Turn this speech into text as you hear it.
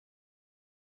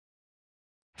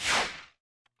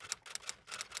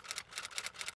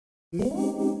Hi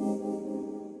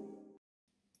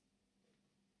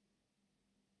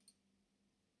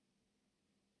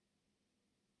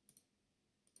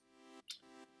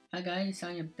guys,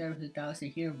 I am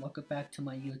Therapy2000 here. Welcome back to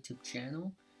my YouTube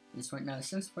channel. It's right now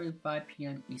 6:45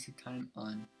 p.m. Eastern Time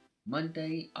on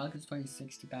Monday, August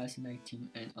 26, 2019.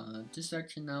 And just to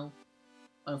let you know,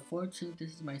 unfortunately,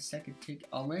 this is my second take.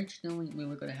 Originally, we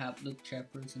were going to have Luke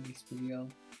Jeffers in this video,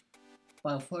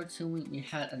 but unfortunately, we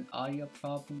had an audio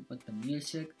problem with the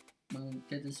music when we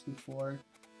did this before.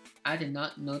 I did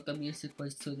not know the music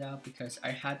was too loud because I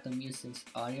had the music's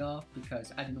audio off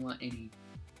because I didn't want any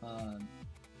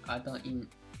I don't even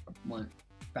want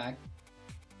back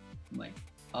like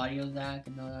audio lag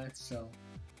and all that, so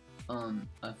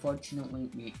unfortunately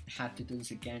we have to do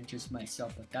this again just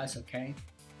myself, but that's okay.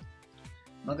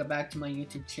 Welcome back to my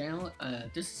YouTube channel.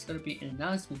 This is going to be an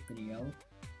announcement video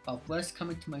of what's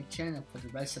coming to my channel for the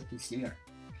rest of this year.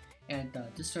 And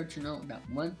just so you know that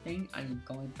one thing, I am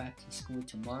going back to school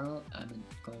tomorrow. I'm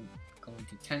going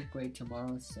to 10th grade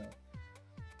tomorrow, so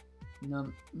you know,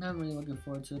 I'm not really looking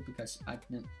forward to it because I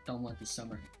don't want the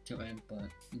summer to end, but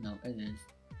you know, it is.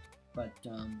 But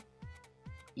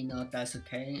you know, that's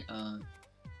okay.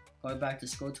 Going back to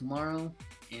school tomorrow,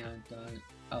 and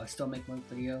I'll still make more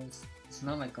videos. It's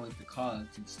not like going to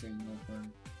college and staying over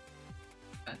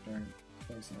at their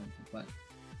place or anything, but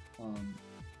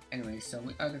anyway, so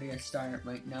we are gonna get started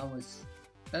right now with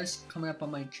that's coming up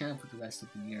on my channel for the rest of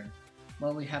the year.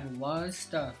 Well, we have a lot of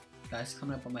stuff that's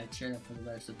coming up on my channel for the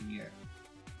rest of the year,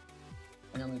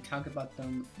 and I'm going to talk about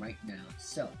them right now.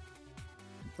 So,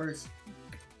 first,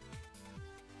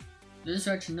 just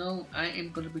to let you know, I am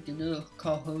going to be the new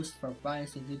co-host for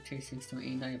Fridays with Luke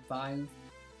J62895.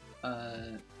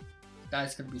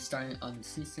 That's going to be starting on the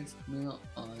C6 premiere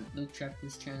on Luke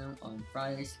Jeffers' channel on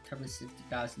Friday, September 6,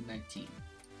 2019.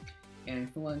 And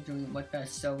if you're wondering what that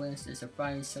show is, it's a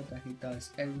Friday show that he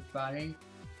does every Friday,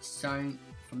 starting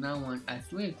from now on at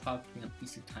 3 o'clock p.m.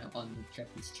 Eastern Time on Luke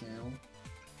Jeffers' channel.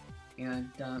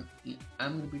 And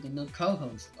I'm going to be the new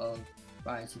co-host of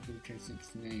Fridays with Luke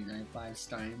J62895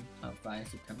 starting on Friday,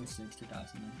 September 6,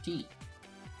 2019.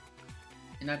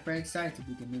 And I'm very excited to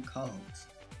be the new co-host.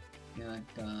 And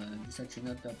just let you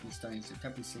know, that'll be starting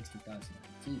September 6,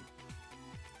 2019.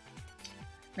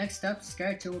 Next up,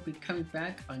 schedule will be coming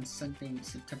back on Sunday,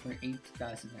 September 8,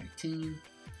 2019.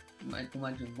 You might be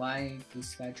wondering why the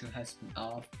schedule has been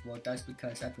off. Well, that's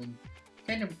because I've been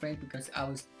taking a break because I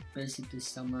was busy this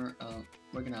summer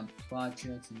working on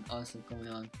projects and also going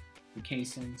on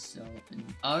vacations. So, and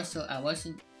also I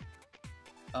wasn't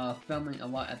filming a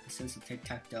lot of episodes of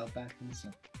Tic-Tac-Toe back then, so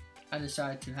I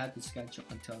decided to have the schedule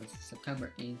until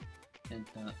September 8th. And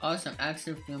also, I'm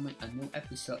actually filming a new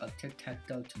episode of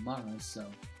Tic-Tac-Toe tomorrow, so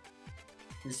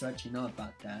just to let you know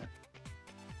about that.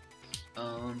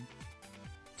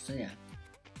 So yeah.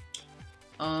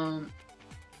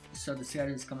 So the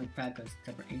schedule is coming back on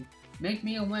September 8th. Make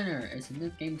Me a Winner is a new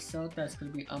game show that's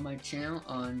going to be on my channel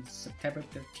on September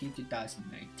 15,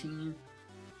 2019.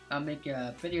 I'll make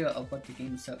a video of what the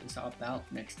game show is all about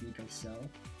next week or so.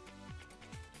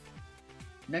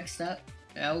 Next up,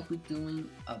 I'll be doing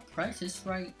a Price is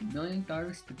Right $1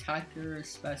 Million Spectacular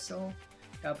special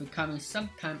that'll be coming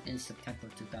sometime in September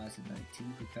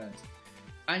 2019 because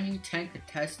I need 10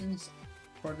 contestants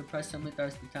for the Price is Right $1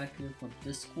 Million Spectacular from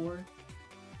Discord.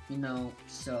 You know,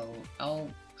 so I'll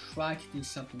try to do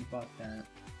something about that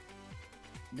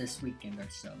this weekend or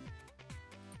so.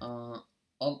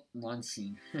 Oh, one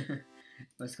scene.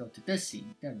 Let's go to this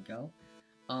scene. There we go.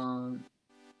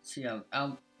 So yeah,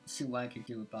 I'll see what I can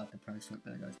do about the Price is Right $1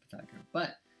 Million Spectacular.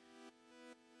 But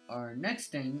our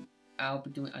next thing, I'll be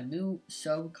doing a new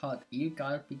show called You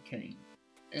Gotta Be Kidding.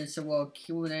 It's a little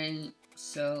Q&A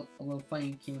show, a little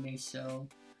funny Q&A show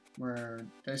where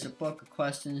there's a book of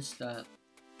questions that,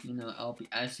 you know, I'll be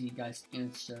asking you guys to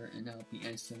answer, and I'll be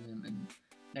answering them in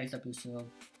next episode.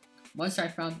 Once I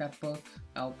found that book,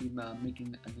 I'll be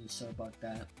making a new show about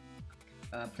that.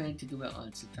 Planning to do it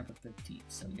on September 15th,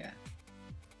 so yeah.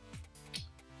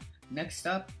 Next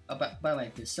up, by the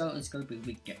way, the show is going to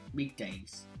be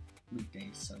weekdays,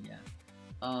 so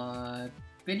yeah.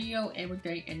 Video every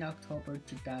day in October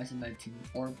 2019,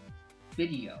 or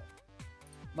video.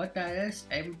 What that is,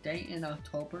 every day in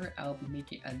October, I'll be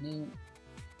making a new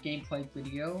gameplay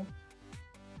video.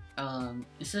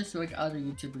 It's just like other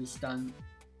YouTubers done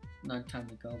a long time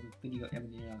ago with video every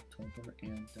day in October.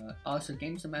 And also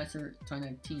Games Master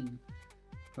 2019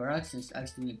 Productions is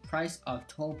actually doing Price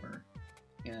October,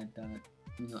 and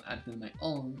you know, I'm doing my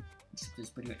own this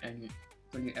video every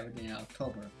day in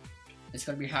October. It's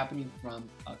gonna be happening from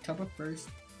October 1st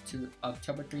to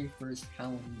October 31st,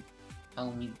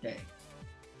 Halloween Day.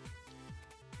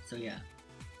 So yeah,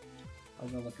 I'm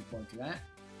really looking forward to that.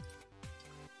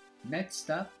 Next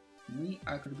up, we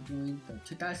are going to be doing the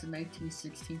 2019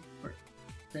 16th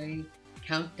birthday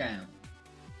countdown,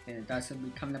 and that's going to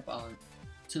be coming up on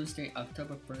Tuesday,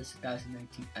 October 1st,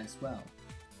 2019 as well.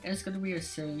 And it's going to be a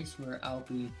series where I'll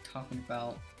be talking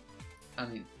about,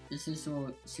 this is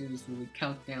a series where we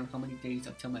count down how many days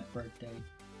until my birthday.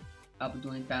 I'll be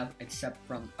doing that except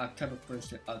from October 1st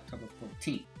to October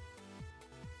 14th.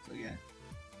 So yeah.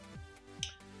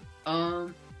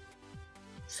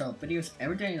 So videos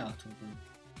every day in October.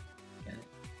 Get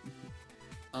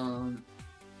it?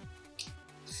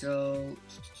 So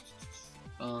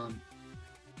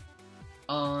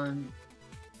on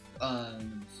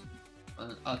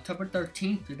October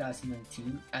 13th,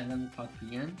 2019 at 11 o'clock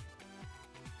p.m.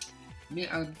 we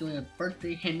are doing a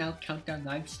birthday hangout countdown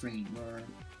live stream where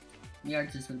we are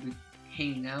just going to be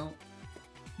hanging out.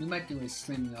 We might do a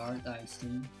StreamYard live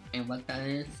stream, and what that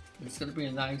is, it's going to be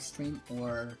a live stream,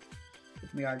 or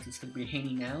we are just going to be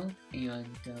hanging out and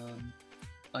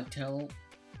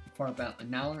for about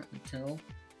an hour until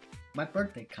my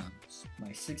birthday comes, my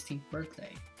 16th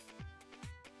birthday.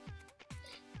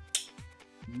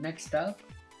 Next up,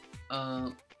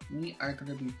 we are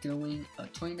going to be doing a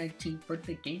 2019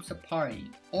 birthday game party,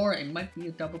 or it might be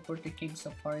a double birthday game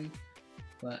party,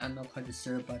 but I'm not quite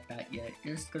sure about that yet.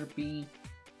 It's going to be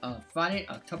Friday,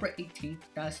 October 18th,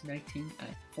 2019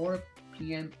 at 4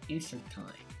 p.m. Eastern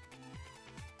Time.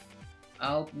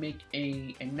 I'll make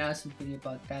an announcement video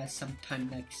about that sometime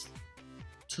next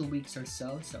 2 weeks or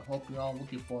so, so hope you're all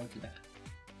looking forward to that.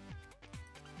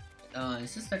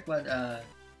 It's just like what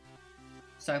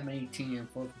Cyberman 18 and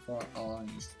 444 all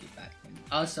used to do back then.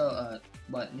 Also,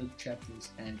 what Luke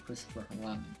Chapters and Christopher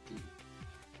Halaman do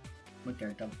with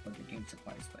their double birthday game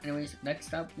supplies. But anyways,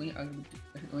 next up, we are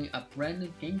doing a brand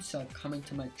new game show coming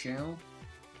to my channel.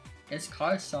 It's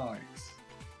Car Sharks.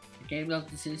 The game of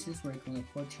decisions where you're going to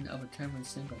fortune of a turn with a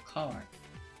single car.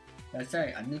 That's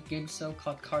right, a new game show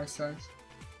called Car Sharks.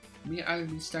 We are going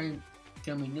to be starting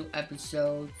filming new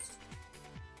episodes.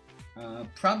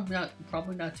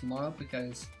 Probably not tomorrow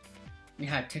because we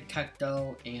had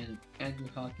Tic-Tac-Toe and Andrew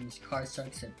Hawkins' Car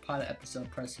Sharks and pilot episode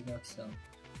pressing up, so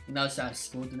we also have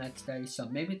school the next day, so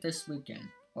maybe this weekend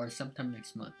or sometime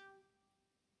next month.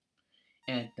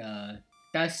 And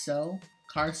that's so.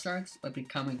 Car Sharks will be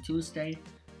coming Tuesday,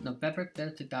 November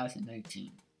 5th,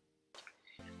 2019.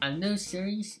 A new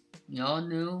series we all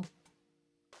know.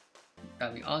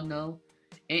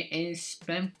 It is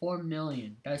Spend 4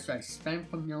 Million. That's right, Spend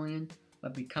 4 Million will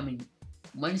be coming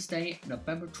Wednesday,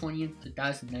 November 20th,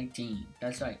 2019.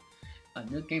 That's right. A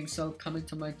new game show coming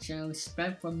to my channel.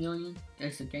 Spend 4 Million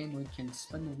is a game where you can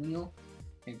spin the wheel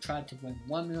and try to win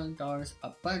 $1 million. A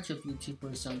bunch of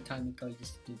YouTubers some time ago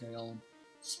used to do their own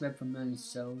Spend 4 Million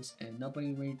shows, and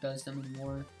nobody really does them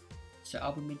anymore. So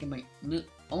I'll be making my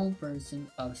own version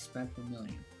of Spend 4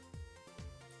 Million.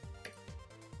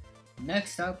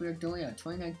 Next up, we're doing a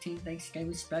 2019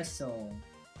 Thanksgiving special.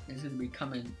 It's going to be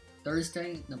coming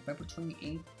Thursday, November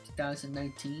 28th,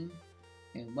 2019.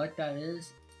 And what that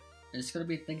is, it's going to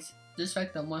be just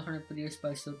like the 100 video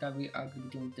special that we are going to be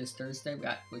doing this Thursday,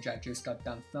 which I just got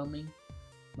done filming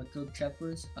with Luke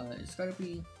Chapters. It's going to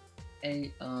be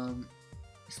a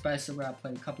special where I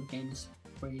play a couple games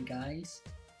for you guys.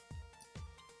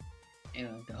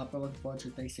 And I hope you're looking forward to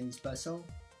the Thanksgiving special.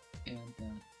 And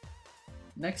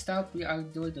next up, we are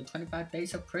doing the 25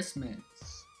 Days of Christmas.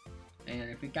 And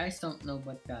if you guys don't know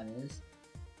what that is,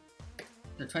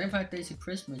 the 25 Days of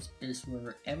Christmas is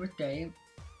where every day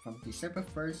from December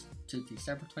 1st to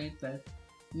December 25th,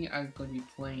 we are going to be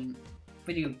playing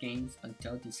video games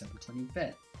until December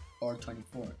 25th or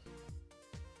 24th.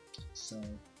 So,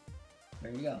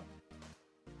 there you go.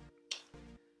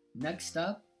 Next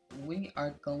up, we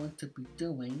are going to be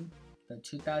doing the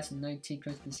 2019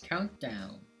 Christmas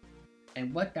Countdown.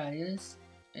 And what that is,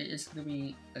 it is going to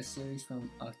be a series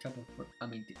from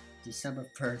December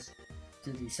 1st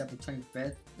to December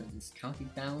 25th. This counting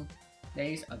down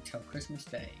days until Christmas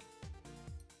Day.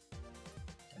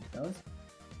 There it goes.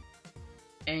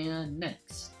 And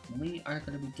next, we are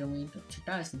going to be doing the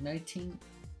 2019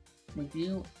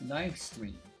 review live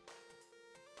stream.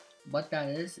 What that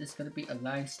is, it's going to be a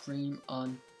live stream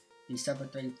on December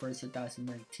 31st,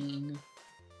 2019.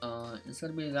 It's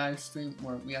going to be a live stream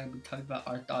where we are going to be talking about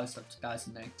our thoughts of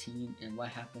 2019 and what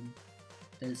happened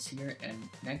this year. And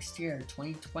next year,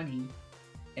 2020,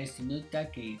 is the new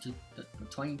decade, the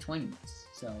 2020s.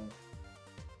 So,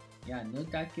 yeah, new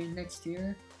decade next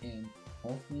year, and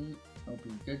hopefully it'll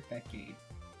be a good decade.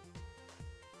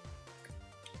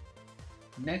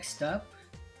 Next up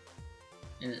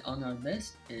on our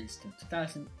list is the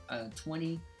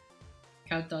 2020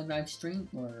 countdown live stream,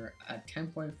 where at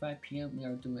 10:45 p.m. we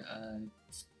are doing a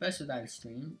special live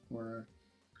stream where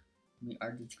we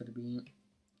are just going to be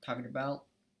talking about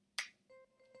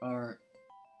our.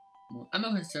 Well, I'm not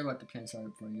going to say what the plans are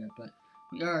for yet, but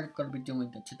we are going to be doing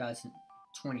the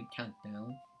 2020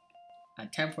 countdown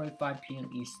at 10:45 p.m.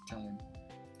 Eastern Time.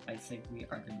 I think we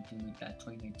are going to be doing that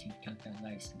 2019 countdown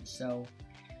live stream. So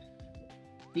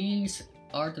these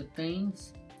are the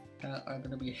things that are going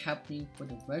to be happening for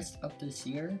the rest of this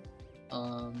year.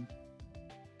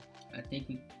 I think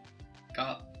we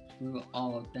got through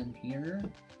all of them here.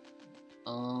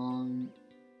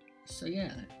 So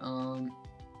yeah,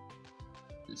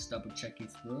 just double checking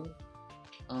through.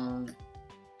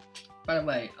 By the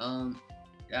way,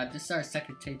 yeah, this is our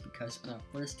second take because on our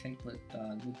first take with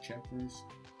Luke Jeffers,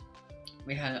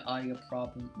 we had an audio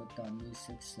problem with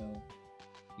music, so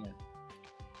yeah.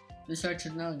 This are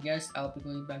now, yes, I'll be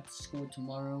going back to school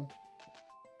tomorrow,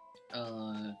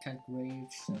 10th grade,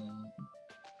 so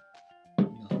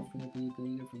hopefully it'll be a good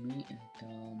year for me,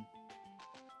 and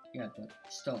yeah, but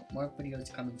still, more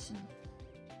videos coming soon.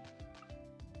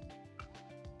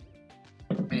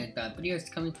 And videos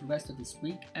coming for the rest of this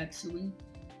week, actually.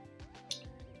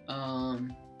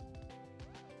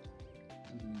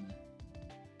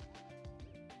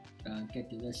 Get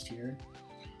the list here.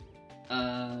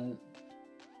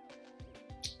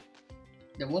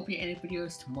 There won't be any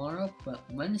videos tomorrow, but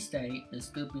Wednesday is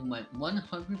going to be my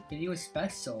 100 video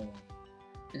special.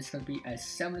 It's going to be at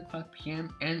 7 o'clock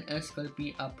p.m. and it's going to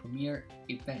be a premiere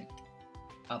event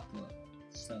upload.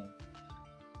 So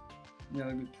we're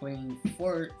going to be playing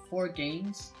four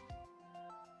games.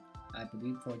 I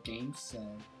believe 4 games, so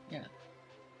yeah.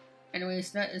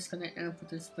 Anyways, that is going to end for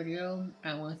this video.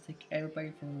 I want to thank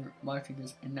everybody for watching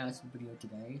this announcement video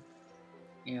today.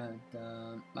 And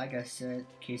like I said, in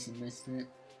case you missed it,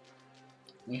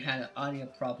 we had an audio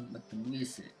problem with the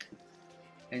music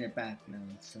in the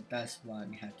background, so that's why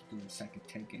we had to do a second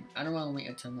take. And I don't want to wait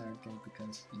until another day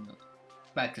because,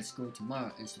 back to school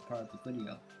tomorrow is a part of the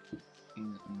video.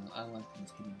 And, I want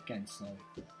this video again, so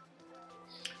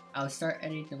I'll start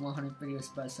editing the 100 video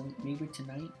special maybe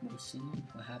tonight. We'll see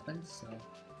what happens. So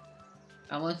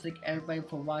I want to thank everybody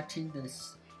for watching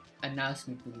this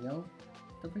announcement video.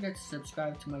 Don't forget to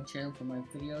subscribe to my channel for my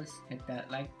videos. Hit that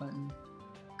like button.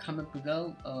 Comment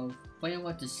below of what you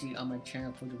want to see on my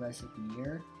channel for the rest of the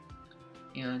year.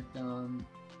 And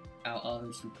I'll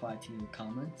always reply to your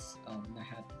comments when I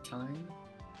have the time.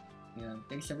 And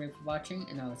thanks everybody for watching,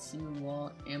 and I'll see you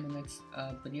all in the next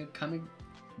video coming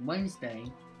Wednesday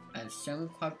at 7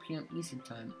 o'clock p.m. Eastern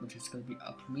Time, which is going to be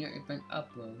a premiere event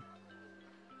upload.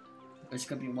 It's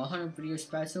going to be 100 video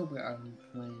special where I'm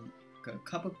playing a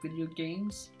couple video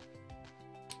games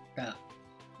that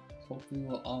hopefully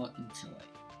we'll all enjoy.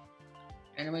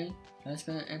 Anyway, that's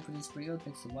going to end for this video.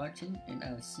 Thanks for watching, and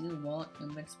I will see you all in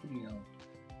the next video.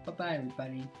 Bye bye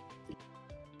everybody.